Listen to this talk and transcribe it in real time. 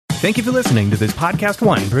Thank you for listening to this Podcast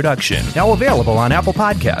One production. Now available on Apple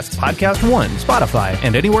Podcasts, Podcast One, Spotify,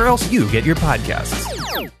 and anywhere else you get your podcasts.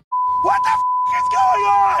 What the is going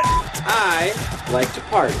on? I like to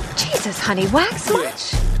party. Jesus, honey, wax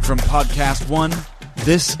much? From Podcast One,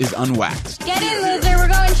 this is Unwaxed Get in, loser, we're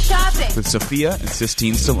going shopping. with Sophia and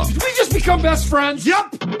Sistine Stallone. Did we just become best friends?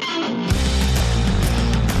 Yep!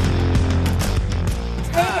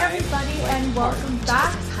 Hey everybody, and welcome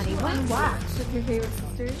back Honey, to wax. Unwaxed with your favorite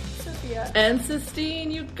sisters, Sophia. And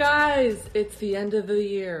Sistine, you guys, it's the end of the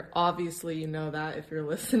year. Obviously, you know that if you're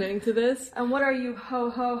listening to this. And what are you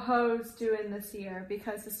ho-ho-hos doing this year?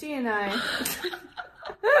 Because Sistine and I... Do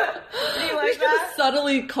you like that?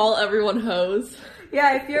 Subtly call everyone hoes.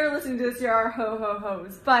 Yeah, if you're listening to this, you're our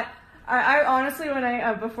ho-ho-hos. But I honestly, when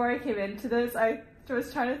I before I came into this, I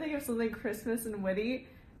was trying to think of something Christmas and witty,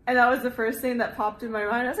 and that was the first thing that popped in my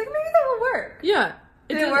mind. I was like, maybe that will work. Yeah.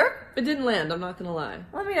 Did it work? It didn't land, I'm not gonna lie.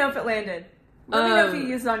 Let me know if it landed. Let me know if you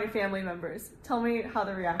used it on your family members. Tell me how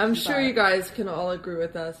the reaction I'm sure you guys can all agree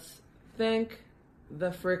with us. Thank the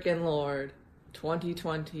frickin' Lord.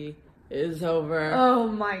 2020 is over. Oh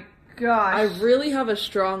my gosh. I really have a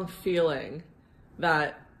strong feeling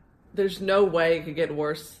that there's no way it could get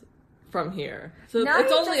worse from here. So Now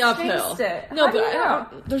it's you only just uphill. jinxed it. No, How do but you know?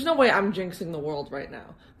 there's no way I'm jinxing the world right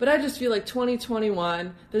now. But I just feel like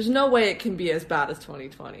 2021, there's no way it can be as bad as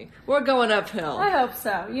 2020. We're going uphill. I hope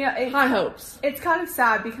so. Yeah, High hopes. It's kind of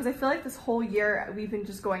sad because I feel like this whole year we've been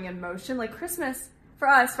just going in motion. Like Christmas for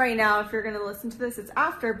us right now, if you're going to listen to this, it's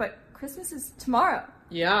after, but Christmas is tomorrow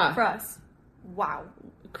Yeah. for us. Wow.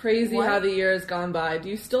 Crazy What? how the year has gone by. Do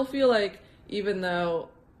you still feel like even though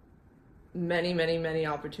many, many, many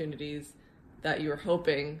opportunities that you were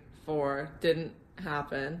hoping for didn't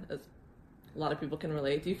happen, as a lot of people can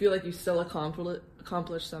relate, do you feel like you still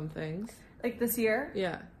accomplished some things? Like this year?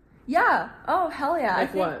 Yeah. Yeah. Oh, hell yeah. Like I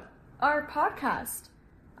think what? Our podcast.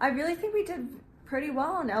 I really think we did pretty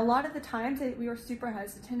well. And a lot of the times we were super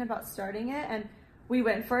hesitant about starting it, and we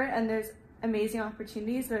went for it, and there's amazing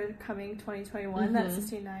opportunities that are coming 2021 that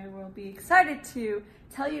Sistine and I will be excited to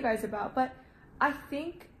tell you guys about. But I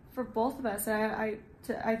think for both of us, and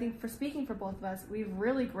I think for speaking for both of us, we've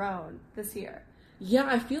really grown this year. Yeah,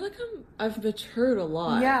 I feel like I've matured a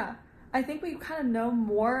lot. Yeah. I think we kind of know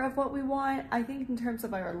more of what we want. I think in terms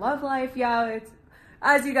of our love life, yeah, it's,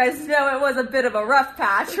 as you guys know, it was a bit of a rough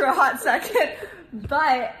patch for a hot second.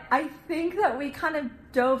 But I think that we kind of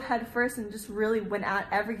dove head first and just really went at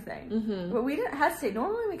everything. Mm-hmm. But we didn't hesitate.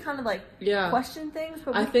 Normally we kind of question things.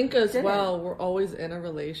 But I think as didn't. well, we're always in a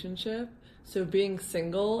relationship. So being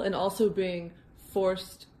single and also being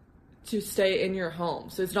forced to stay in your home.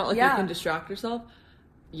 So it's not like you can distract yourself.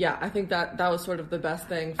 Yeah, I think that was sort of the best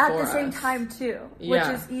thing for us. At the same time, too. Yeah.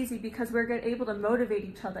 Which is easy because we're able to motivate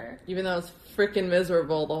each other. Even though it's freaking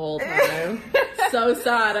miserable the whole time. So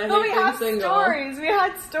sad. I But we hate being have single. stories. We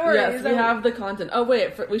had stories. Yes, we have the content. Oh,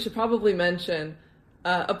 wait, we should probably mention,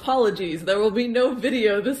 apologies. There will be no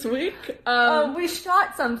video this week. We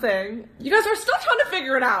shot something. You guys are still trying to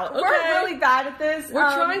figure it out, okay? We're really bad at this. We're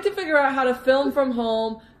trying to figure out how to film from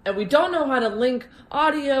home, and we don't know how to link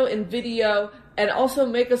audio and video and also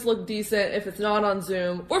make us look decent if it's not on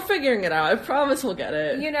Zoom. We're figuring it out. I promise we'll get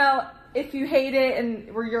it. You know, if you hate it and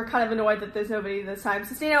you're kind of annoyed that there's nobody this time,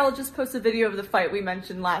 Sistine will just post a video of the fight we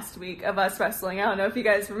mentioned last week of us wrestling. I don't know if you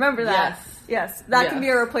guys remember that. Yes, that can be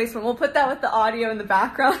a replacement. We'll put that with the audio in the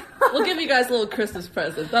background. We'll give you guys a little Christmas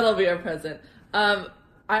present. That'll be our present. I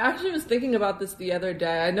actually was thinking about this the other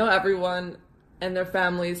day. I know everyone and their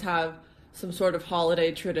families have some sort of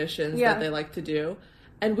holiday traditions that they like to do.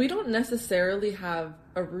 And we don't necessarily have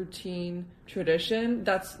a routine tradition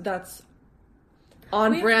that's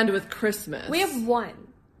on brand with Christmas. We have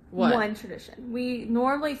one tradition. We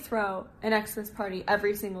normally throw an Xmas party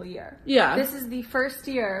every single year. Yeah. This is the first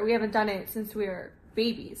year. We haven't done it since we were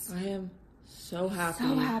babies. I am so happy.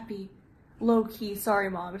 So happy. Low key,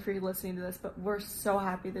 sorry mom if you're listening to this, but we're so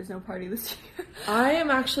happy there's no party this year. I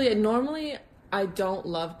am actually, normally I don't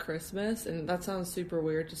love Christmas, and that sounds super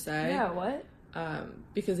weird to say. Yeah, what?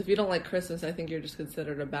 Because if you don't like Christmas, I think you're just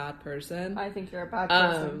considered a bad person. I think you're a bad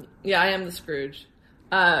person. Yeah, I am the Scrooge.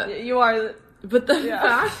 You are. But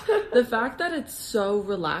the fact that it's so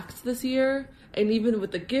relaxed this year, and even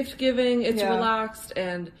with the gift giving, it's relaxed,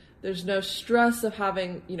 and there's no stress of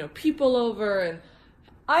having, people over, and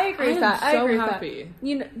I agree with that. I am agree so with happy.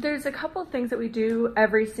 That. There's a couple things that we do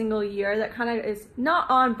every single year that kind of is not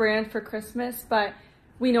on brand for Christmas, but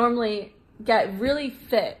we normally get really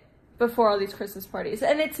fit before all these Christmas parties,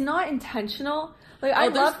 and it's not intentional. Like I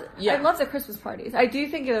love the Christmas parties. I do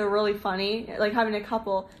think they're really funny, like having a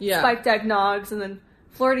couple spiked eggnogs and then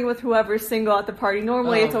flirting with whoever's single at the party.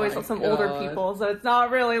 Normally, it's always some older people, so it's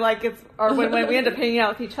not really like it's... Or when we end up hanging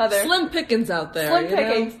out with each other. Slim pickings out there, Slim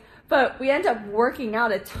pickings. But we end up working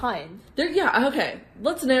out a ton. Okay.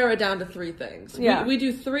 Let's narrow it down to 3 things. Yeah. We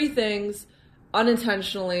do 3 things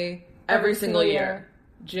unintentionally every single year.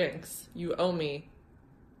 Jinx, you owe me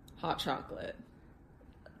hot chocolate.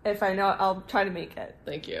 If I know, I'll try to make it.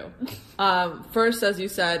 Thank you. First, as you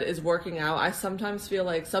said, is working out. I sometimes feel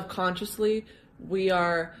like subconsciously we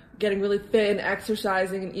are getting really fit and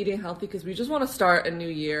exercising and eating healthy because we just want to start a new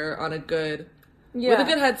year on with a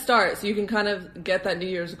good head start, so you can kind of get that New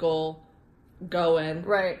Year's goal going.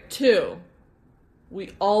 Right. 2, we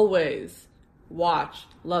always watch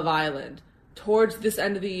Love Island towards this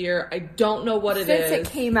end of the year. I don't know what it is. Since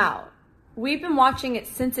it came out. We've been watching it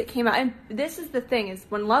since it came out. And this is the thing, is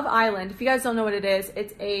when Love Island, if you guys don't know what it is,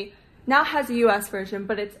 now has a US version,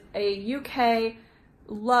 but it's a UK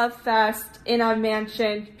love fest in a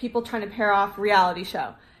mansion, people trying to pair off reality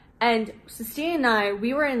show. And Sistine and I,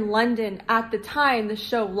 we were in London at the time the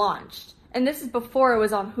show launched. And this is before it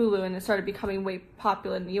was on Hulu and it started becoming way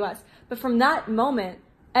popular in the US. But from that moment,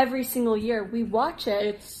 every single year we watch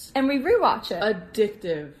it and we rewatch it.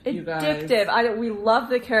 Addictive, you guys. Addictive. We love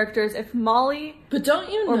the characters. If Molly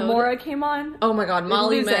or Maura came on, oh my god,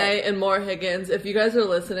 Molly May and Maura Higgins, if you guys are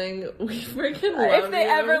listening, we freaking love you. If they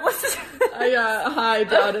ever listen. I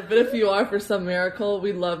doubt it, but if you are, for some miracle,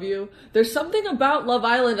 we love you. There's something about Love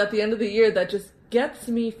Island at the end of the year that just gets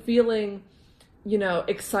me feeling,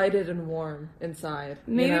 excited and warm inside.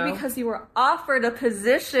 Maybe because you were offered a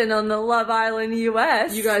position on the Love Island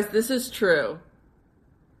US. You guys, this is true.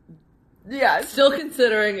 Yeah. Still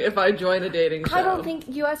considering if I join a dating show. I don't think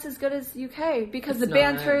US is good as UK because the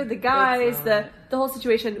banter, the guys, the whole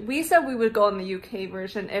situation. We said we would go on the UK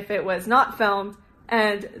version if it was not filmed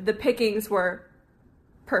and the pickings were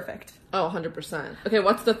perfect. Oh, 100%. Okay,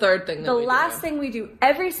 what's the third thing that we do? The last thing we do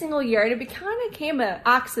every single year, and it kind of became an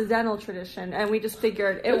accidental tradition, and we just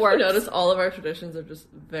figured it works. You notice all of our traditions are just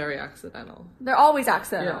very accidental. They're always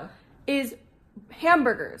accidental. Yeah. Is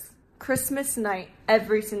hamburgers, Christmas night,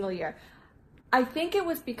 every single year. I think it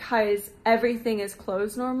was because everything is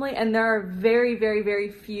closed normally, and there are very, very, very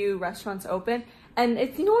few restaurants open, and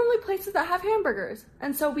it's normally places that have hamburgers.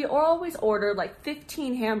 And so we always order like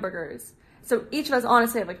 15 hamburgers. So each of us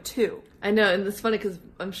honestly have like 2. I know, and it's funny because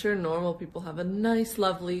I'm sure normal people have a nice,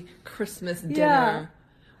 lovely Christmas dinner. Yeah.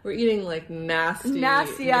 We're eating like nasty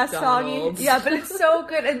ass soggy. Yeah, but it's so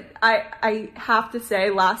good. And I have to say,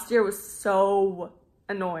 last year was so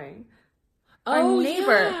annoying.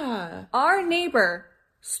 Our neighbor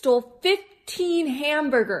stole 15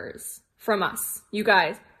 hamburgers from us, you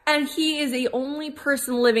guys. And he is the only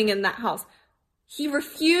person living in that house. He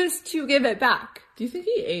refused to give it back. Do you think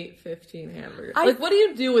he ate 15 hamburgers? What do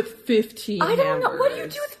you do with 15 hamburgers? I don't know. What do you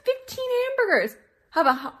do with 15 hamburgers? Have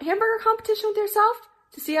a hamburger competition with yourself?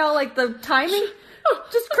 To see how, the timing?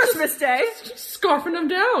 Just Christmas Day. Just scarfing them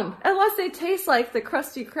down. Unless they taste like the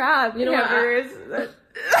Krusty Krab hamburgers.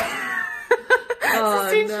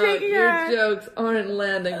 Oh, no, your jokes aren't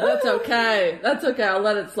landing. That's okay. That's okay. I'll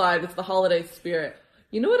let it slide. It's the holiday spirit.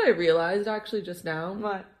 You know what I realized, actually, just now?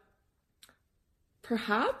 What?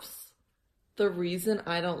 Perhaps the reason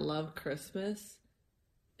I don't love Christmas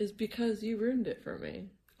is because you ruined it for me.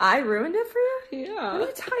 I ruined it for you? Yeah. What are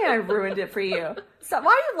you telling me I ruined it for you? So,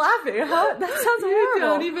 why are you laughing? That sounds horrible. You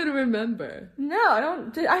don't even remember. No, I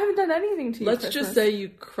don't. I haven't done anything to you. Let's just say you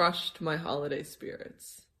crushed my holiday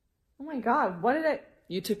spirits. Oh my god, what did I...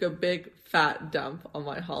 You took a big fat dump on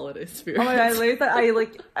my holiday spirits. Oh my god, for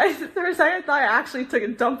a second I thought I actually took a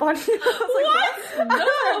dump on you. I was what? No.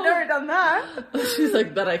 I've never done that. She's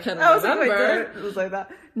like, that I can't remember. It was like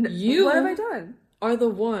that. What have I done? Are the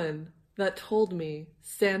one that told me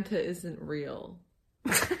Santa isn't real.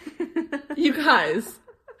 You guys.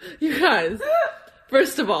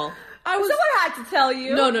 First of all, someone had to tell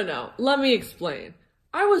you. No. Let me explain.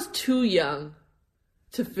 I was too young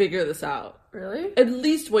to figure this out. Really? At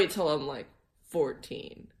least wait till I'm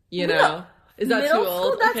 14. You know? Is that too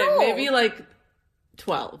old? That's okay, old. Maybe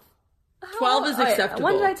 12. 12 is acceptable.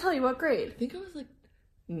 When did I tell you? What grade? I think I was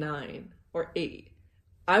 9 or 8.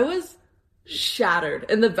 I was shattered.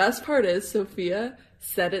 And the best part is Sophia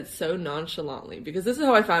said it so nonchalantly because this is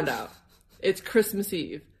how I found out. It's Christmas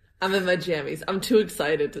Eve. I'm in my jammies. I'm too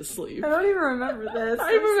excited to sleep. I don't even remember this.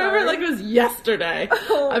 I remember it like it was yesterday.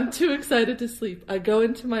 I'm too excited to sleep. I go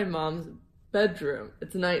into my mom's bedroom.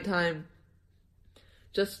 It's nighttime.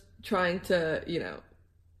 Just trying to,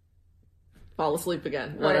 fall asleep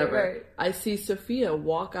again. Whatever. Right. I see Sophia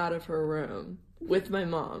walk out of her room with my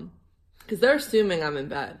mom. Because they're assuming I'm in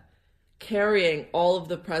bed. Carrying all of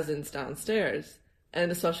the presents downstairs.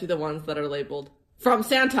 and especially the ones that are labeled "From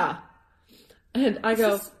Santa." And I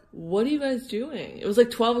go, "What are you guys doing?" It was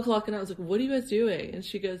like 12 o'clock, and I was like, "What are you guys doing?" And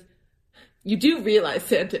she goes, "You do realize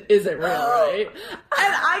Santa isn't real, right?" And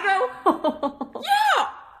I go, "Yeah,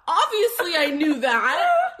 obviously I knew that.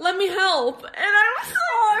 Let me help." And I was like,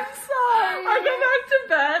 I'm sorry. I go back to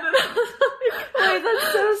bed, and I was like, Wait, that's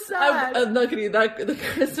so sad. I'm not kidding. The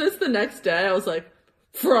Christmas the next day, I was like,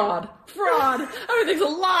 fraud. Everything's a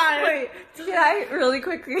lie. Wait, can I really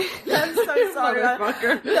quickly? I'm so sorry.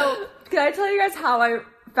 Motherfucker. So, can I tell you guys how I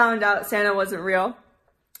found out Santa wasn't real?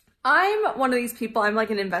 I'm one of these people. I'm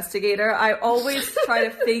like an investigator. I always try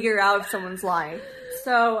to figure out if someone's lying.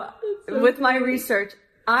 So with my research,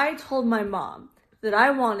 I told my mom that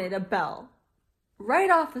I wanted a bell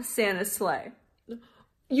right off of Santa's sleigh.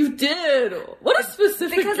 You did. What a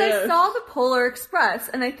specific Because gift. I saw the Polar Express,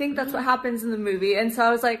 and I think that's what happens in the movie. And so I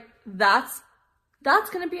was like, that's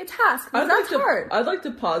going to be a task. That's hard. I'd like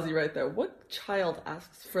to pause you right there. What child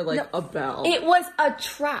asks for, like, a bell? It was a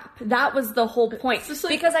trap. That was the whole point.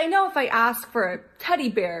 Because I know if I ask for a teddy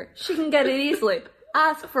bear, she can get it easily.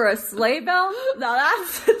 Ask for a sleigh bell? No,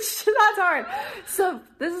 that's hard. So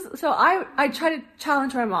I try to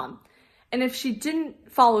challenge my mom. And if she didn't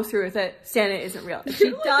follow through with it, Santa isn't real. If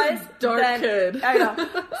she does, dark then kid. I know.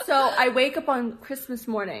 So I wake up on Christmas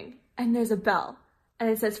morning, and there's a bell. And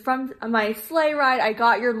it says, "From my sleigh ride, I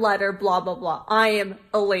got your letter, blah, blah, blah." I am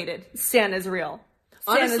elated. Santa's real.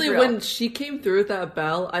 Honestly, when she came through with that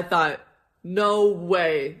bell, I thought, no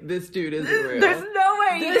way this dude isn't real. There's no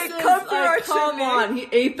way he didn't come through our come chimney. on, he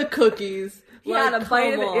ate the cookies. He had a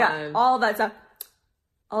bite of it. Yeah, all that stuff.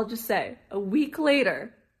 I'll just say, a week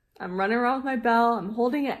later, I'm running around with my bell. I'm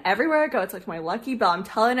holding it everywhere I go. It's like my lucky bell. I'm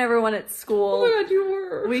telling everyone at school. Oh my God, you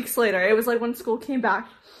were. Weeks later, it was like when school came back.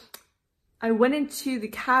 I went into the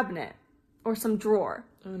cabinet or some drawer.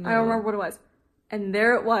 Oh, no. I don't remember what it was. And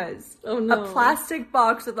there it was. Oh no. A plastic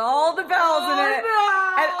box with all the bells in it.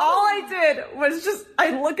 No. And all I did was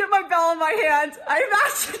I look at my bell in my hand, I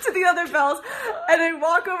match it to the other bells, and I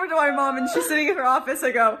walk over to my mom, and she's sitting in her office.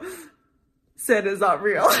 I go, "Santa's not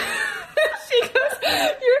real." She goes,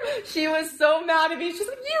 she was so mad at me. She's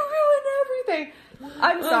like, "You ruined everything."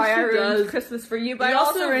 I'm sorry, I ruined Christmas for you, but I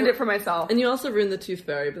also ruined it for myself. And you also ruined the Tooth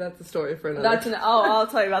Fairy, but that's a story for another time. I'll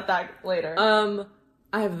tell you about that later.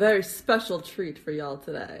 I have a very special treat for y'all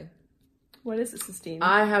today. What is it, Sistine?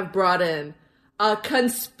 I have brought in a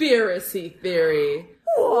conspiracy theory.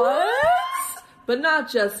 What? But not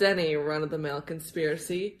just any run-of-the-mill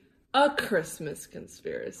conspiracy. A Christmas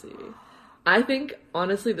conspiracy. I think,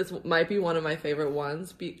 honestly, this might be one of my favorite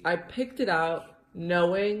ones. I picked it out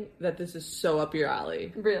knowing that this is so up your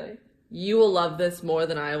alley. Really? You will love this more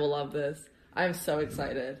than I will love this. I'm so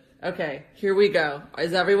excited. Okay, here we go.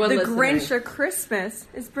 Is everyone listening? The Grinch of Christmas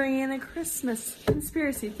is bringing in a Christmas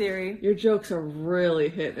conspiracy theory. Your jokes are really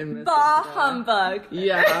hit and miss. Bah humbug.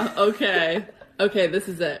 Yeah, okay. Okay, this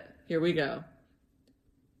is it. Here we go.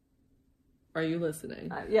 Are you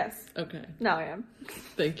listening? Yes. Okay. Now I am.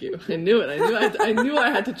 Thank you. I knew it. I knew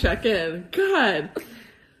I had to check in. God.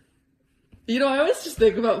 You know, I always just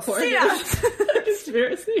think about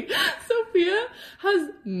conspiracy. Sophia has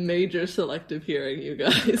major selective hearing, you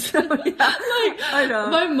guys. I know.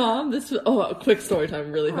 My mom, a quick story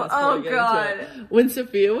time, really fast. Oh, God. When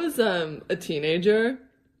Sophia was a teenager,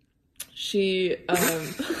 she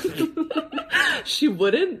she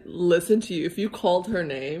wouldn't listen to you if you called her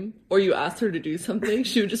name or you asked her to do something.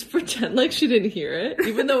 She would just pretend like she didn't hear it,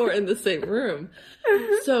 even though we're in the same room.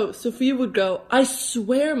 So Sophia would go, "I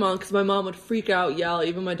swear, Mom," because my mom would freak out, yell.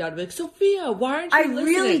 Even my dad would be like, "Sophia, why aren't you listening?"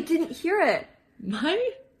 I really didn't hear it.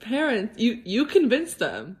 My parents, you convince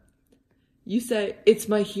them. You say, "It's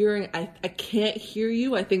my hearing. I can't hear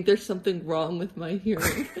you. I think there's something wrong with my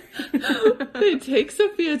hearing." They take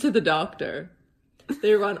Sophia to the doctor.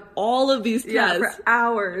 They run all of these tests. Yeah, for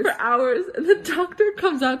hours. And the doctor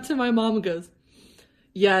comes out to my mom and goes,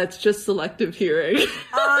 "Yeah, it's just selective hearing."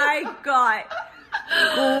 I got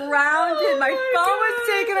grounded. My phone was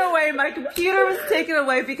taken away. My computer was taken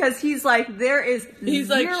away because he's like, there is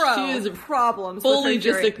zero problems. Fully with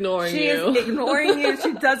her just hearing. ignoring she you. She is ignoring you.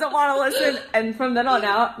 She doesn't want to listen. And from then on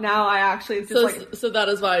out, now I actually so that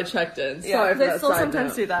is why I checked in. Yeah, sorry for they that still side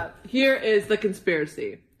sometimes note. do that. Here is the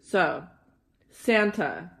conspiracy. So,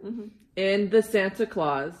 Santa in the Santa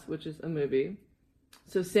Claus, which is a movie.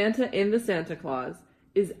 So Santa in the Santa Claus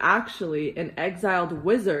is actually an exiled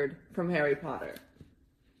wizard from Harry Potter.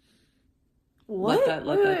 What?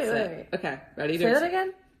 Let that sit. Wait. Okay, ready? Say that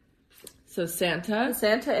again? So Santa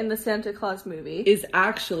in the Santa Claus movie is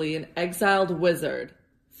actually an exiled wizard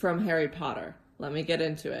from Harry Potter. Let me get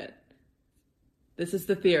into it. This is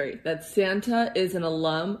the theory, that Santa is an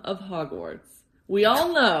alum of Hogwarts. We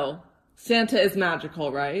all know Santa is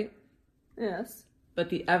magical, right? Yes.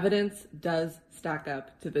 But the evidence does stack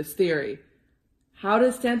up to this theory. How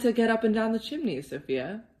does Santa get up and down the chimney,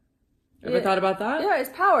 Sophia? Ever thought about that? Yeah, his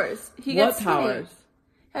powers. What powers?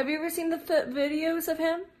 Have you ever seen the videos of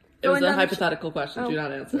him? It was a hypothetical question. Do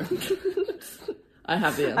not answer. I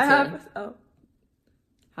have the answer.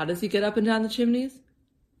 How does he get up and down the chimneys?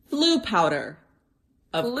 Flue powder.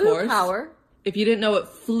 Of course. Powder? If you didn't know what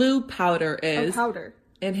flue powder is. Powder.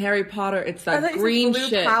 In Harry Potter, it's that green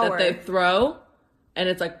shit that they throw. And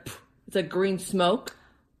it's like green smoke.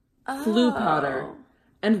 Flue powder.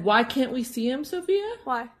 And why can't we see him, Sophia?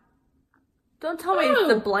 Why? Don't tell me it's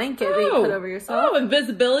the blanket that you put over yourself. Oh,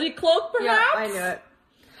 invisibility cloak, perhaps? Yeah, I knew it.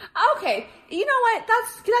 Okay, you know what?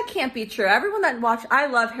 That can't be true. Everyone that watched, I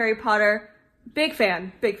love Harry Potter. Big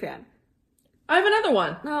fan. I have another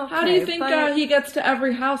one. Okay, how do you think he gets to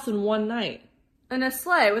every house in one night? In a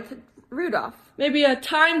sleigh with Rudolph. Maybe a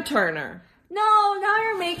time turner. No, now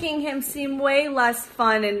you're making him seem way less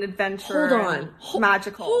fun and adventurous.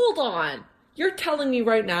 Magical. Hold on. You're telling me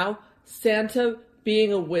right now Santa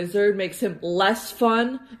being a wizard makes him less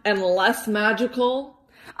fun and less magical?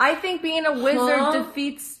 I think being a wizard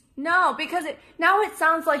defeats... No, because now it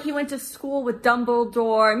sounds like he went to school with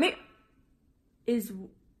Dumbledore. Is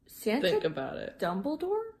Santa... Think about it.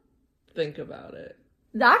 Dumbledore? Think about it.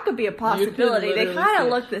 That could be a possibility. They kind of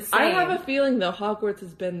look the same. I have a feeling, though, Hogwarts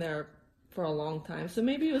has been there for a long time, so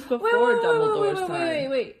maybe it was before Dumbledore's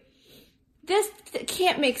time. Wait. This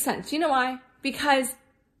can't make sense. You know why? Because...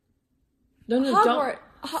 Hogwarts...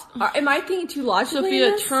 Am I thinking too logically?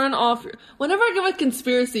 Sophia, turn off. Whenever I give a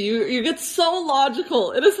conspiracy, you get so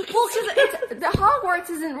logical. It is like because the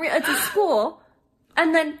Hogwarts isn't real. It's a school,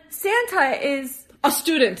 and then Santa is a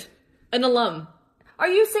student, an alum. Are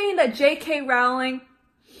you saying that J.K. Rowling?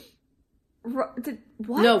 What?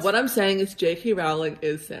 No, what I'm saying is J.K. Rowling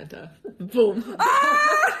is Santa. Boom.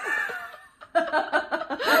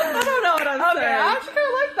 I don't know what I'm saying. I actually kind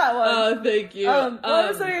of like that one. Oh, thank you. What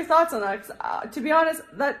were some of your thoughts on that? 'Cause, to be honest,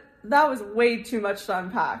 that was way too much to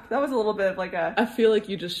unpack. That was a little bit of like a... I feel like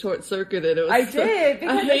you just short-circuited it. I did.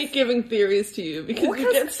 I hate giving theories to you because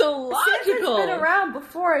you get so logical. Santa's been around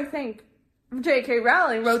before, I think. J.K.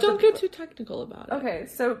 Rowling wrote... Just don't get too technical about it. Okay,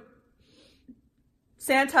 so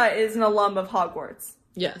Santa is an alum of Hogwarts.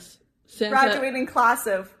 Yes. Graduating class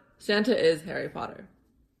of... Santa is Harry Potter.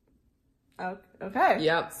 Okay.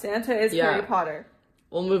 Yep. Santa is Harry Potter.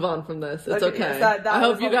 We'll move on from this. It's okay. Yes, I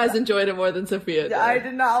hope you guys enjoyed it more than Sophia did. I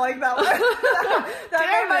did not like that one. that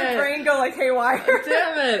made my brain go like haywire.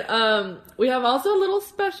 Damn it. We have also a little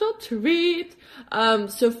special treat.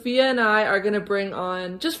 Sophia and I are going to bring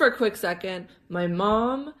on, just for a quick second, my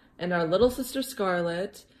mom and our little sister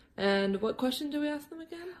Scarlett. And what question do we ask them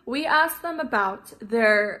again? We asked them about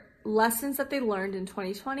their lessons that they learned in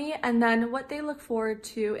 2020 and then what they look forward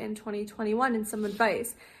to in 2021 and some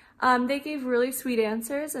advice. They gave really sweet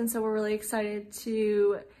answers, and so we're really excited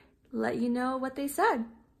to let you know what they said.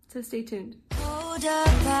 So stay tuned. Hold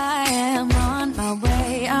up, I am on my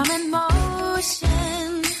way. I'm in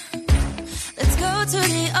motion. Let's go to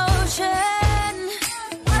the ocean.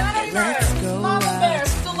 Let's go out.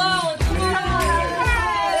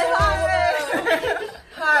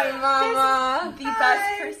 Hi, Mama. The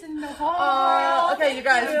best person in the whole world. Okay, you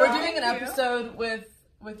guys, we're doing an episode with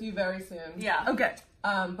you very soon. Yeah. Okay.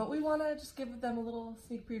 But we want to just give them a little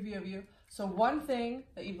sneak preview of you. So one thing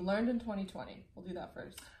that you've learned in 2020. We'll do that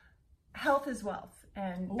first. Health is wealth.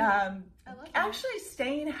 And actually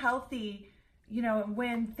staying healthy, you know,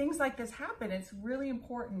 when things like this happen, it's really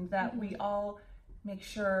important that we all make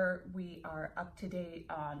sure we are up to date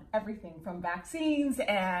on everything from vaccines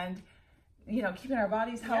and, you know, keeping our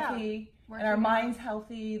bodies healthy and our minds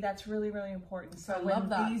healthy. That's really, really important. So when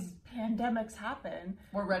these pandemics happen,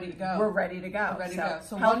 we're ready to go. We're ready to go.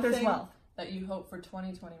 So health is wealth. That you hope for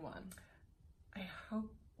 2021. I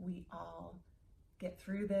hope we all get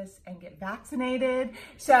through this and get vaccinated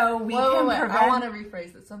so we can prevent... I want to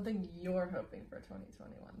rephrase it. Something you're hoping for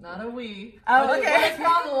 2021. Not a we. Oh, okay. What does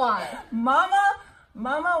Mama want?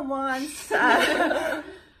 Mama wants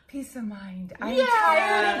peace of mind. I'm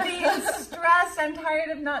tired of being stressed. I'm tired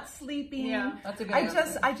of not sleeping. Yeah, that's a good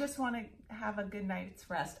answer. I just want to have a good night's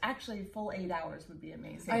rest. Actually, full 8 hours would be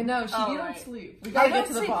amazing. I know. You don't sleep. We gotta get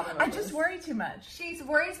to the bottom of this. I just worry too much. She's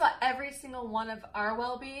worried about every single one of our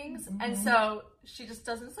well-beings, and so she just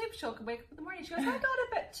doesn't sleep. She'll wake up in the morning. She goes, I got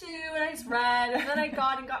up at 2, and I just read, and then I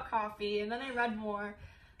got coffee, and then I read more.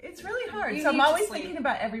 It's really hard. You So I'm need to always sleep. thinking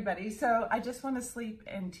about everybody. So I just want to sleep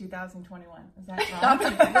in 2021. Is that wrong? That's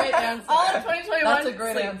a great answer. All of 2021. That's a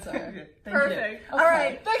great sleep. answer. Thank Perfect. you. All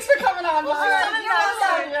right. Thanks for coming on. We'll see you on the next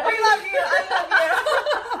one. We love you.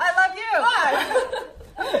 I love you.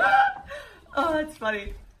 Oh, that's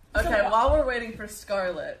funny. Okay, while we're waiting for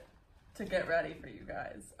Scarlett to get ready for you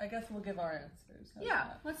guys, I guess we'll give our answers. How's Yeah,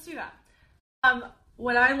 that? let's do that.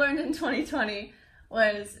 What I learned in 2020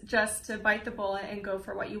 was just to bite the bullet and go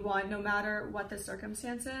for what you want, no matter what the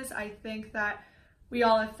circumstances. I think that we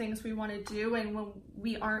all have things we want to do, and when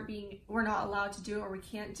we're not allowed to do it or we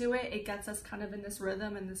can't do it, it gets us kind of in this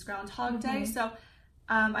rhythm and this Groundhog Day. So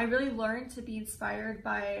I really learned to be inspired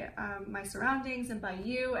by my surroundings and by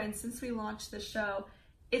you. And since we launched the show,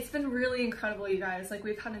 it's been really incredible, you guys. Like,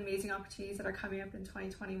 we've had amazing opportunities that are coming up in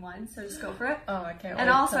 2021, so just go for it. Oh, I can't wait. And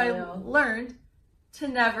also, to I tell you. learned to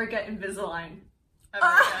never get Invisalign.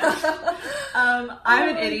 I'm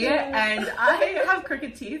an idiot, and I have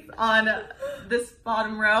crooked teeth on this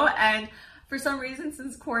bottom row, and for some reason,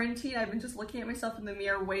 since quarantine, I've been just looking at myself in the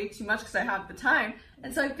mirror way too much because I have the time,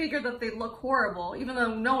 and so I figured that they look horrible, even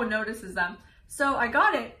though no one notices them. So I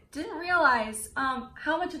got it, didn't realize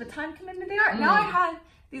how much of a time commitment they are. Now I have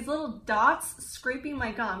these little dots scraping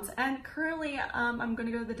my gums, and currently I'm going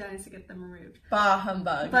to go to the dentist to get them removed. Bah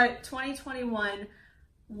humbug. But 2021,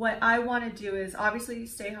 what I want to do is obviously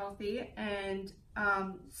stay healthy and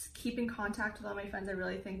keep in contact with all my friends. I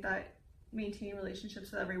really think that maintaining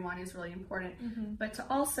relationships with everyone is really important. But to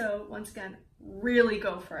also, once again, really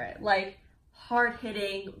go for it. Like, hard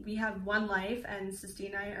hitting. We have one life, and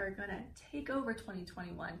Sistine and I are going to take over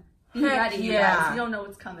 2021. Be ready, you guys. You don't know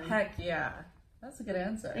what's coming. Heck yeah. That's a good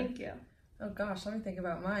answer. Thank you. Oh gosh, let me think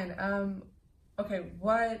about mine. Okay,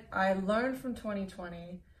 what I learned from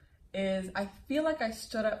 2020 is I feel like I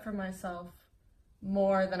stood up for myself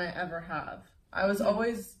more than I ever have. I was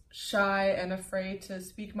always shy and afraid to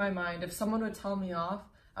speak my mind. If someone would tell me off,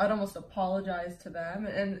 I would almost apologize to them.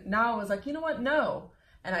 And now I was like, you know what? No.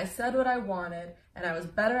 And I said what I wanted, and I was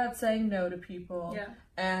better at saying no to people. Yeah.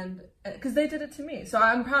 And because they did it to me. So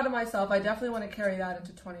I'm proud of myself. I definitely want to carry that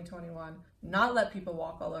into 2021. Not let people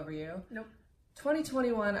walk all over you. Nope.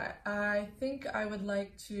 2021, I think I would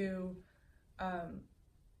like to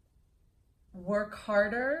work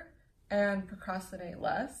harder and procrastinate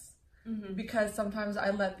less. Because sometimes I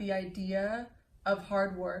let the idea of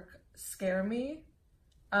hard work scare me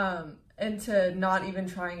into not even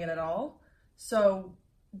trying it at all. So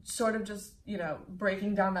sort of just,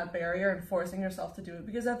 breaking down that barrier and forcing yourself to do it.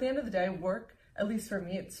 Because at the end of the day, work, at least for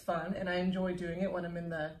me, it's fun and I enjoy doing it when I'm in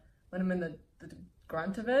the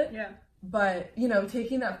grunt of it. Yeah. But,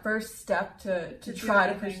 taking that first step to try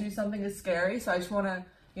to pursue something is scary. So I just want to,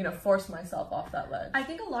 force myself off that ledge. I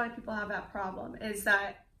think a lot of people have that problem, is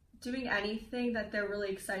that doing anything that they're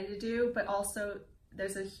really excited to do, but also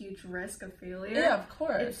there's a huge risk of failure. Yeah, of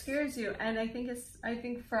course. It scares you. And I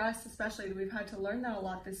think for us especially, we've had to learn that a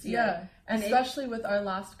lot this year. Yeah, and especially with our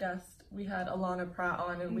last guest, we had Alana Pratt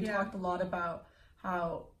on, and we talked a lot about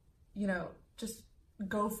how, just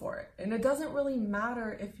go for it. And it doesn't really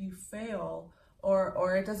matter if you fail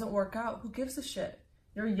or it doesn't work out. Who gives a shit?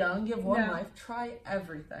 You're young, you have one life, try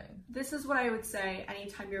everything. This is what I would say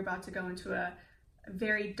anytime you're about to go into a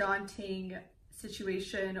very daunting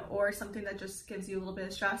situation or something that just gives you a little bit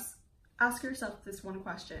of stress. Ask yourself this one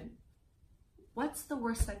question. What's the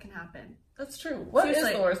worst that can happen? That's true. What is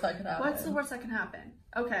the worst that can happen? What's the worst that can happen?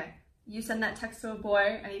 Okay. You send that text to a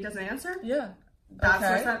boy and he doesn't answer? Yeah.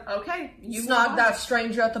 That's okay. Okay. You snog that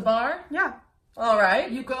stranger at the bar? Yeah. All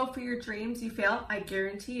right. You go for your dreams, you fail. I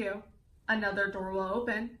guarantee you, another door will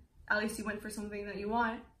open. At least you went for something that you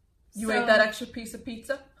want. You ate that extra piece of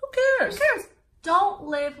pizza? Who cares? Who cares? Don't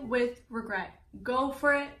live with regret. Go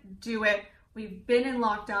for it. Do it. We've been in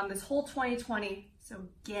lockdown this whole 2020, so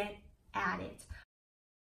get at it.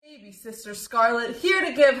 Baby sister Scarlett here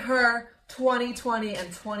to give her 2020 and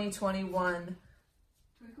 2021. Do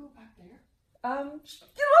I go back there? You know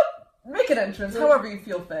what? Make an entrance, however you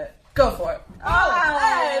feel fit. Go for it. Oh,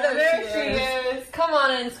 hey, there she is. Come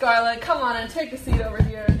on in, Scarlett. Come on in. Take a seat over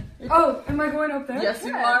here. Am I going up there? Yes,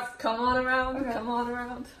 you are. Come on around. Okay. Come on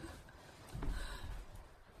around.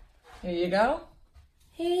 Here you go.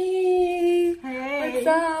 Hey. Hey. What's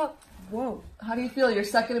up? Whoa. How do you feel? Your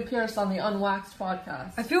second appearance on the Unwaxed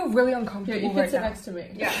podcast. I feel really uncomfortable. Here, you can sit next to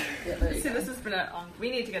me. Yeah. There you See, go. this has been we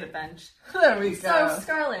need to get a bench. There we go. So,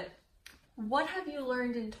 Scarlett, what have you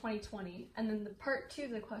learned in 2020? And then the part 2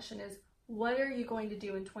 of the question is, what are you going to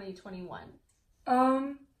do in 2021?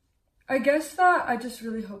 I guess that I just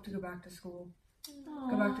really hope to go back to school.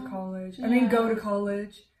 Go back to college. I mean, go to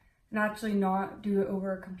college and actually not do it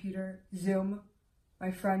over a computer, Zoom.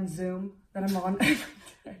 my friend's Zoom that I'm on every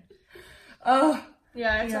day.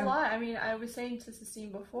 Yeah, it's a lot. I mean, I was saying to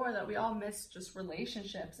Sistine before that we all miss just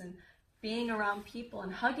relationships and being around people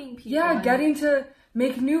and hugging people. Yeah, getting to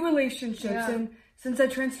make new relationships. And since I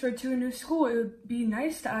transferred to a new school, it would be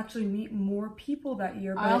nice to actually meet more people that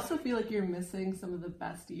year. But I also feel like you're missing some of the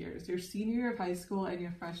best years. Your senior year of high school and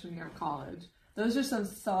your freshman year of college. Those are some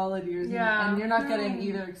solid years. And you're not getting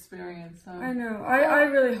either experience. So. I know. I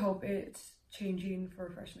really hope it's changing for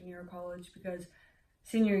freshman year of college because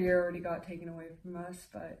senior year already got taken away from us,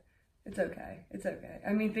 but it's okay. It's okay.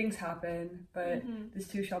 I mean, things happen, but this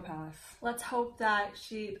too shall pass. Let's hope that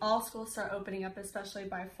all schools start opening up, especially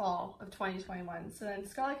by fall of 2021. So then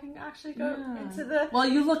Scarlett can actually go into the Well,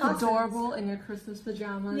 you look classes. Adorable in your Christmas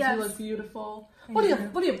pajamas. Yes. You look beautiful. What do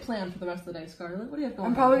you have planned for the rest of the day, Scarlett? What do you have going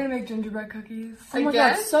on? I'm probably gonna make gingerbread cookies. Oh my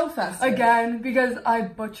god, so festive. Again, because I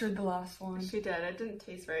butchered the last one. She did. It didn't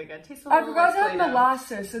taste very good. It tasted I forgot to have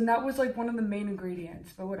molasses, and that was like one of the main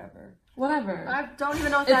ingredients, but whatever. Whatever. I don't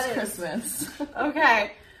even know what that is. It's Christmas.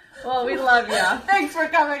 Okay. Well, we love you. Thanks for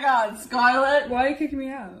coming on, Scarlett. Why are you kicking me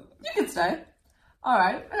out? You can stay. All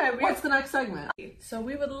right. What's the next segment? So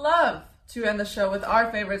we would love to end the show with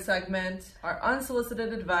our favorite segment, our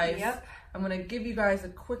unsolicited advice. Yep. I'm going to give you guys a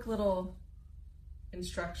quick little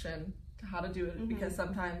instruction to how to do it because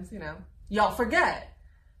sometimes, y'all forget.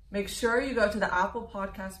 Make sure you go to the Apple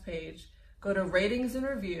Podcast page, go to ratings and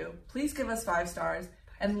review. Please give us 5 stars.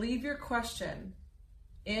 And leave your question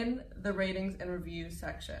in the ratings and review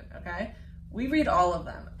section, okay? We read all of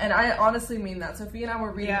them. And I honestly mean that. Sophie and I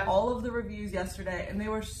were reading all of the reviews yesterday, and they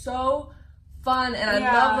were so fun, and I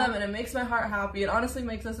love them, and it makes my heart happy. It honestly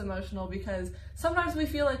makes us emotional because sometimes we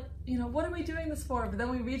feel like, what are we doing this for? But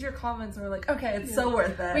then we read your comments, and we're like, okay, it's so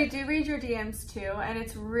worth it. We do read your DMs, too, and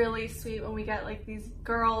it's really sweet when we get, these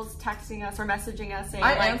girls texting us or messaging us saying,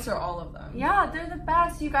 I answer all of them. Yeah, they're the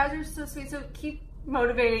best. You guys are so sweet, so keep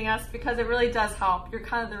motivating us because it really does help. You're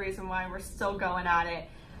kind of the reason why we're still going at it.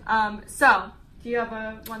 So, do you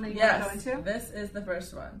have one that you want to go into? This is the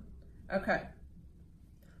first one. Okay.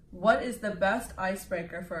 What is the best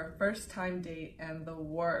icebreaker for a first-time date and the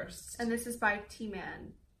worst? And this is by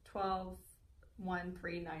T-Man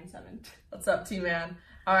 121397. What's up, T-Man?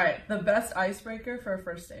 All right, the best icebreaker for a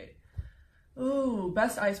first date. Ooh,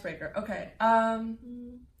 best icebreaker. Okay.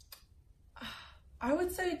 I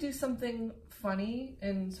would say do something funny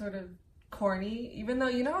and sort of corny, even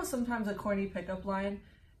though sometimes a corny pickup line,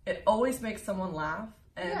 it always makes someone laugh.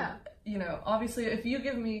 And, obviously if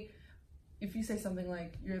you say something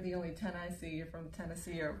like, you're the only 10 I see, you're from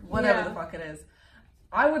Tennessee, or whatever the fuck it is,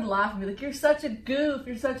 I would laugh and be like, you're such a goof,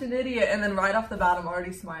 you're such an idiot. And then right off the bat, I'm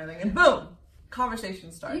already smiling and boom,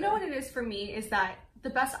 conversation started. You know what it is for me is that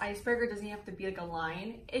the best icebreaker doesn't have to be like a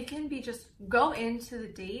line. It can be just go into the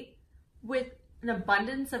date with an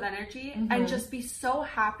abundance of energy and just be so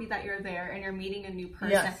happy that you're there and you're meeting a new person.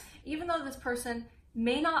 Yes. Even though this person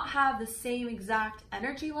may not have the same exact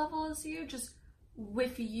energy level as you, just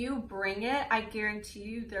if you bring it, I guarantee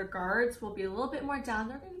you their guards will be a little bit more down.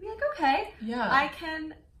 They're going to be like, okay, I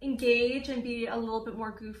can engage and be a little bit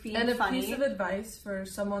more goofy and funny. And a piece of advice for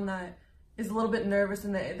someone that is a little bit nervous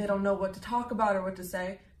and they don't know what to talk about or what to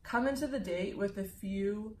say, come into the date with a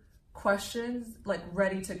few questions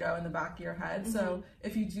ready to go in the back of your head. So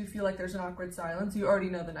if you do feel like there's an awkward silence, you already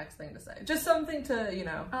know the next thing to say. Just something to, and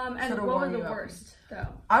sort of what were the worst, though?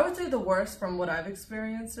 I would say the worst, from what I've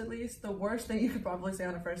experienced at least, the worst thing you could probably say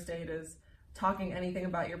on a first date is talking anything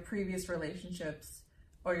about your previous relationships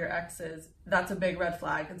or your exes. That's a big red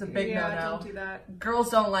flag. It's a big no-no. Don't do that. Girls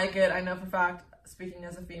don't like it. I know for a fact, speaking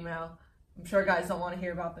as a female, I'm sure guys don't want to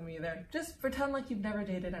hear about them either. Just pretend like you've never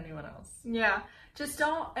dated anyone else. Yeah. Just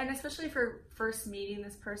don't, and especially for first meeting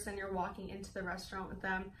this person, you're walking into the restaurant with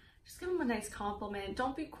them, just give them a nice compliment.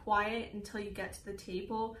 Don't be quiet until you get to the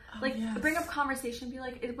table. Bring up conversation, be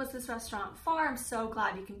like, it was this restaurant far, I'm so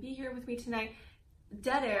glad you can be here with me tonight.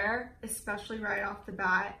 Dead air, especially right off the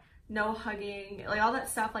bat. No hugging, all that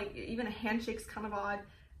stuff, even a handshake's kind of odd.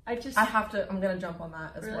 I'm gonna jump on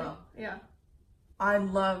that as well. Yeah. I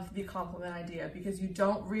love the compliment idea because you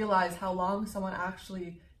don't realize how long someone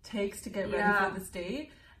actually takes to get ready for this date,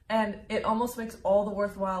 and it almost makes all the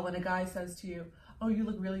worthwhile when a guy says to you, oh, you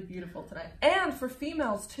look really beautiful tonight. And for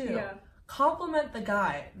females too, compliment the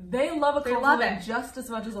guy. They love a compliment just as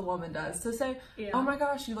much as a woman does. So say, oh my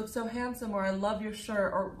gosh, you look so handsome, or I love your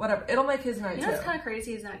shirt, or whatever. It'll make his night too. What's kind of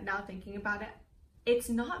crazy is that now thinking about it, it's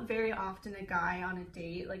not very often a guy on a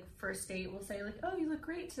date, first date, will say oh, you look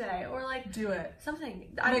great today, or do it. Something.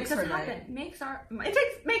 It doesn't happen. Makes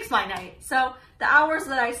my night. So the hours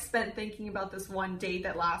that I spent thinking about this one date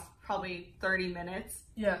that lasts probably 30 minutes,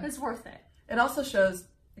 is worth it. It also shows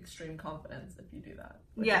extreme confidence if you do that.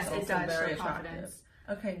 Yes, it does show confidence.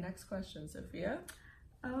 Okay, next question, Sophia.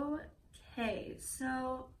 Okay,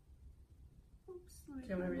 so... Oops. Do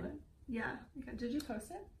you want me to read it? Yeah. Okay. Did you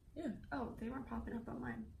post it? Yeah. Oh, they weren't popping up on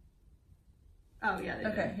mine. Oh, yeah, they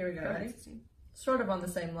Okay, did. here we go. Ready? Sort of on the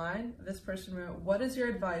same line, this person wrote, what is your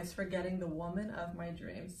advice for getting the woman of my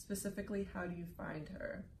dreams? Specifically, how do you find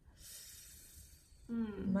her?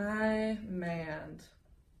 My man,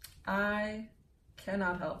 I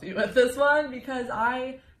cannot help you with this one because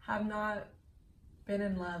I have not been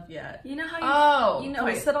in love yet. You know how you... Can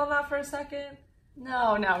we sit on that for a second?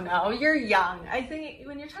 No. You're young. I think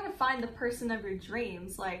when you're trying to find the person of your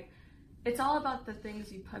dreams, like, it's all about the things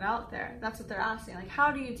you put out there. That's what they're asking. Like,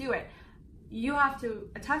 how do you do it? You have to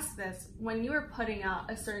attest this when you were putting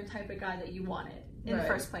out a certain type of guy that you wanted in the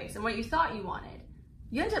first place and what you thought you wanted.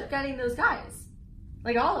 You end up getting those guys.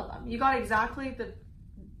 Like, all of them. You got exactly the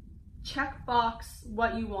checkbox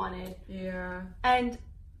what you wanted. Yeah. And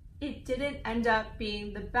it didn't end up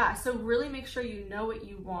being the best. So really make sure you know what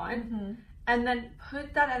you want. And then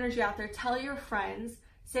put that energy out there. Tell your friends.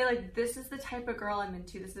 Say, like, this is the type of girl I'm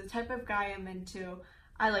into. This is the type of guy I'm into.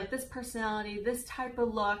 I like this personality, this type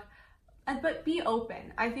of look. But be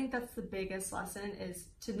open. I think that's the biggest lesson, is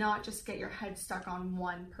to not just get your head stuck on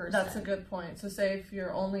one person. That's a good point. So say if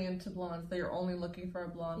you're only into blondes, that you're only looking for a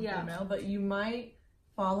blonde female, but you might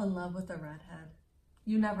fall in love with a redhead.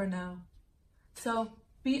 You never know. So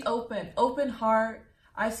be open. Open heart.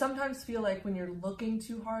 I sometimes feel like when you're looking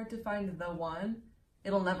too hard to find the one,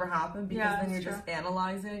 it'll never happen, because then you're just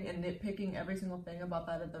analyzing and nitpicking every single thing about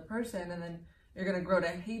that other person, and then you're going to grow to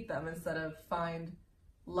hate them instead of find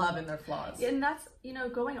love in their flaws. And that's,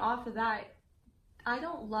 going off of that, I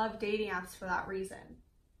don't love dating apps for that reason.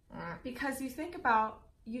 Because you think about,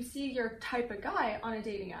 you see your type of guy on a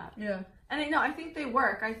dating app. Yeah. And I think they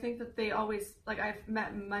work. I think that they always, like, I've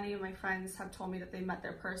met many of my friends have told me that they met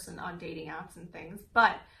their person on dating apps and things,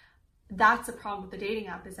 but that's the problem with the dating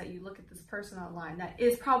app, is that you look at this person online that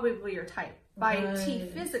is probably your type by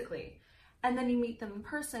physically, and then you meet them in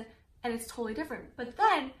person and it's totally different. But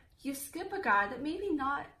then you skip a guy that maybe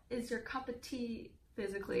not is your cup of tea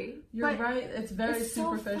physically. You're right. It's very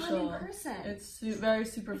superficial. So fun in person. It's very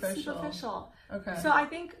superficial. It's superficial. Okay. So I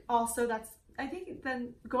think also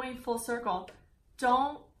then going full circle,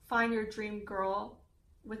 don't find your dream girl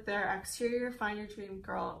with their exterior. Find your dream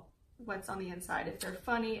girl what's on the inside. If they're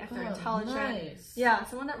funny, if they're intelligent. Nice. Yeah,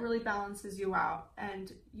 someone that really balances you out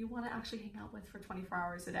and you want to actually hang out with for 24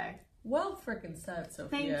 hours a day. Well freaking said,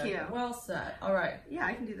 Sophia. Thank you. Well said. All right. Yeah,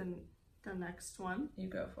 I can do the next one. You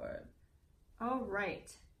go for it. All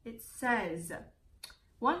right. It says,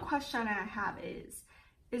 one question I have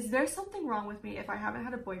is there something wrong with me if I haven't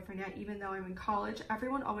had a boyfriend yet, even though I'm in college?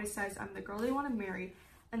 Everyone always says I'm the girl they want to marry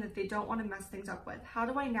and that they don't want to mess things up with. How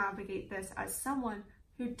do I navigate this as someone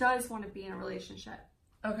who does want to be in a relationship?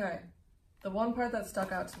 Okay. The one part that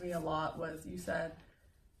stuck out to me a lot was you said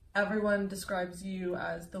everyone describes you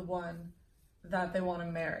as the one that they want to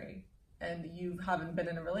marry, and you haven't been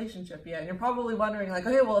in a relationship yet. And you're probably wondering, like,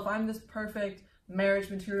 okay, well, if I'm this perfect marriage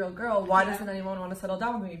material girl, why doesn't anyone want to settle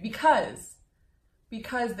down with me? Because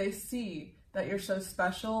they see that you're so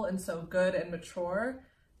special and so good and mature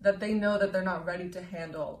that they know that they're not ready to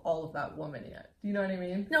handle all of that woman yet. Do you know what I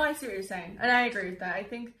mean? No, I see what you're saying. And I agree with that. I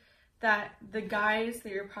think that the guys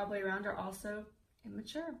that you're probably around are also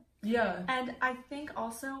immature. Yeah. And I think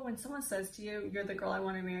also when someone says to you, you're the girl I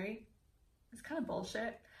want to marry, it's kind of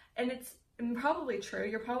bullshit. And it's probably true.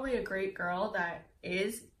 You're probably a great girl that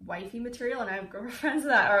is wifey material. And I have girlfriends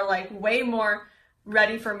that are like way more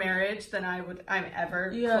ready for marriage than I'm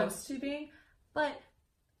ever close to being. But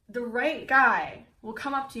the right guy will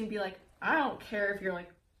come up to you and be like, I don't care if you're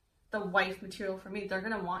like the wife material for me. They're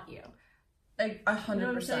gonna want you.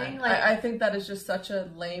 100%. I think that is just such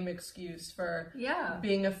a lame excuse for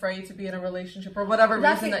being afraid to be in a relationship or whatever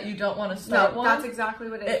reason that you don't want to start one. That's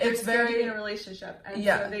exactly what it is. It's very in a relationship, and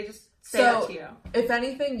so they just say that to you. If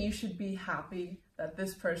anything, you should be happy that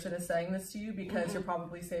this person is saying this to you, because you're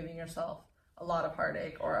probably saving yourself a lot of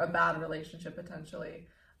heartache or a bad relationship potentially.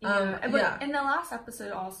 But in the last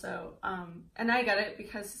episode also, and I get it,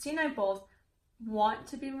 because Steve and I both want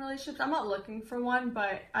to be in relationships. I'm not looking for one,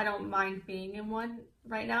 but I don't mind being in one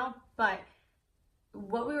right now. But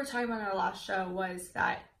what we were talking about in our last show was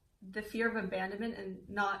that the fear of abandonment and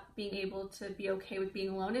not being able to be okay with being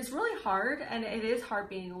alone is really hard, and it is hard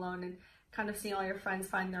being alone and kind of seeing all your friends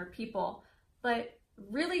find their people. But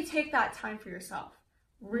really take that time for yourself.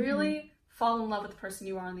 Really fall in love with the person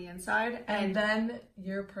you are on the inside, and then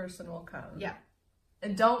your person will come. Yeah.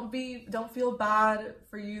 And don't feel bad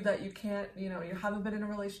for you that you can't, you haven't been in a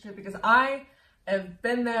relationship, because I have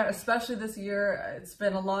been there, especially this year. It's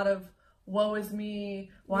been a lot of woe is me.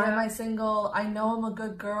 Why am I single? I know I'm a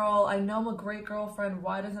good girl. I know I'm a great girlfriend.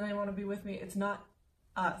 Why doesn't anyone want to be with me? It's not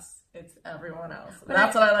us. It's everyone else. But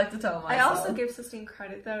that's what I like to tell myself. I also give Sistine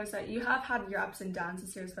credit, though, is that you have had your ups and downs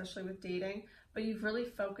this year, especially with dating, but you've really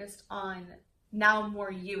focused on now more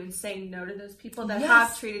you and saying no to those people that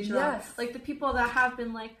have treated you wrong. Like the people that have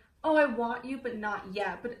been like, oh, I want you, but not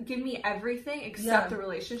yet. But give me everything except the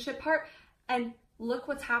relationship part. And look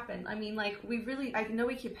what's happened. I mean, like, I know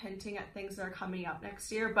we keep hinting at things that are coming up next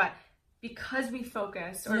year, but because we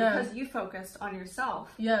focused, or because you focused on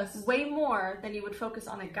yourself, way more than you would focus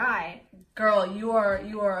on a guy. Girl, you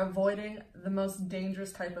are avoiding the most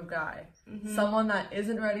dangerous type of guy. Mm-hmm. Someone that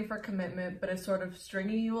isn't ready for commitment, but is sort of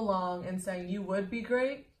stringing you along and saying you would be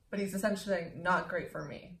great, but he's essentially saying, not great for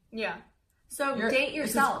me. Yeah. So date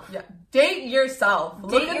yourself. Date yourself.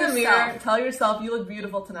 Look in the mirror. Tell yourself you look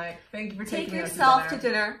beautiful tonight. Thank you for taking me out to dinner. Take yourself to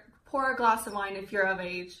dinner. Pour a glass of wine if you're of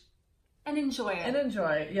age, and enjoy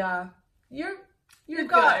it. Yeah. You're good. You've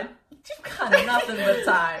got nothing but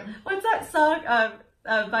time. What's that song?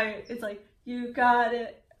 It's like, you got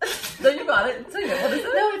it. No, you got it. Sing it. What is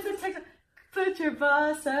it? No, it's a text. Put your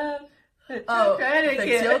boss up. Put your credit.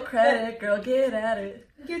 Fix your credit, girl. Get at it.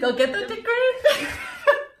 Go get the degree.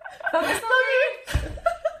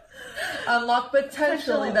 Unlock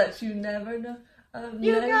potentially that you never know.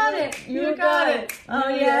 You got it. You got it. Oh,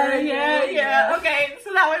 yeah. Okay,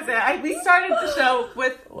 so that was it. We started the show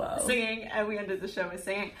with singing, and we ended the show with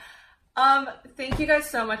singing. Thank you guys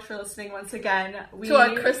so much for listening once again. To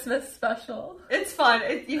our Christmas special. It's fun.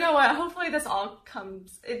 You know what? Hopefully this all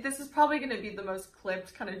comes... this is probably going to be the most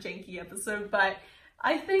clipped, kind of janky episode, but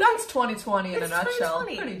I think... That's 2020 in a nutshell.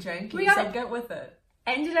 Pretty janky, so get with it.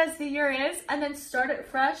 End it as the year is, and then start it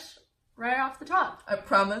fresh right off the top. I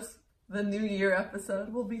promise the New Year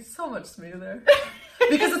episode will be so much smoother.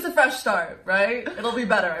 Because it's a fresh start, right? It'll be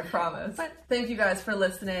better, I promise. Thank you guys for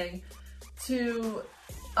listening to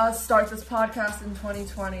us start this podcast in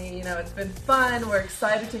 2020. It's been fun. We're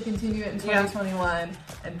excited to continue it in 2021.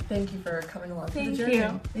 And thank you for coming along for the journey.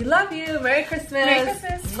 Thank you. We love you. Merry Christmas. Merry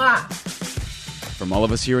Christmas. Mwah. From all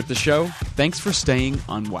of us here at the show, thanks for staying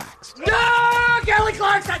unwaxed. No, Kelly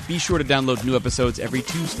Clarkson! Be sure to download new episodes every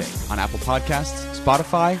Tuesday on Apple Podcasts,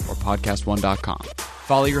 Spotify, or PodcastOne.com.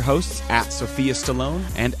 Follow your hosts at Sophia Stallone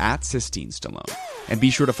and at Sistine Stallone. And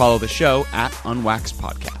be sure to follow the show at Unwaxed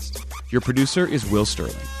Podcast. Your producer is Will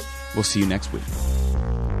Sterling. We'll see you next week.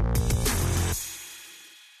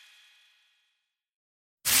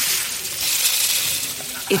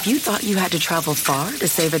 If you thought you had to travel far to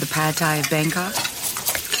savor the pad thai of Bangkok,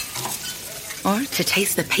 or to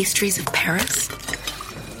taste the pastries of Paris,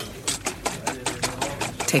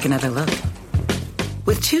 take another look.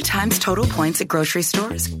 With 2 times total points at grocery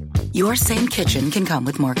stores, your same kitchen can come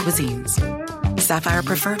with more cuisines. Sapphire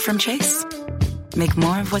Preferred from Chase. Make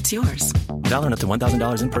more of what's yours. Valid on up to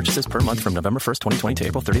 $1,000 in purchases per month from November 1st, 2020 to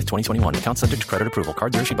April 30th, 2021. Account subject to credit approval.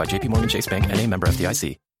 Cards are issued by JPMorgan Chase Bank, N.A. member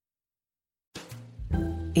FDIC.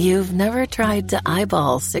 You've never tried to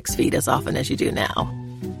eyeball 6 feet as often as you do now.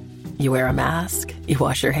 You wear a mask, you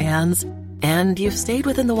wash your hands, and you've stayed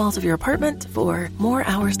within the walls of your apartment for more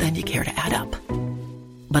hours than you care to add up.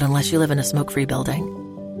 But unless you live in a smoke-free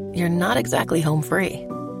building, you're not exactly home free.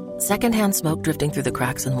 Secondhand smoke drifting through the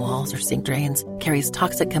cracks in walls or sink drains carries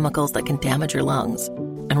toxic chemicals that can damage your lungs.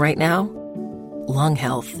 And right now, lung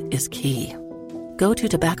health is key. Go to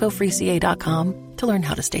tobaccofreeca.com to learn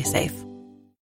how to stay safe.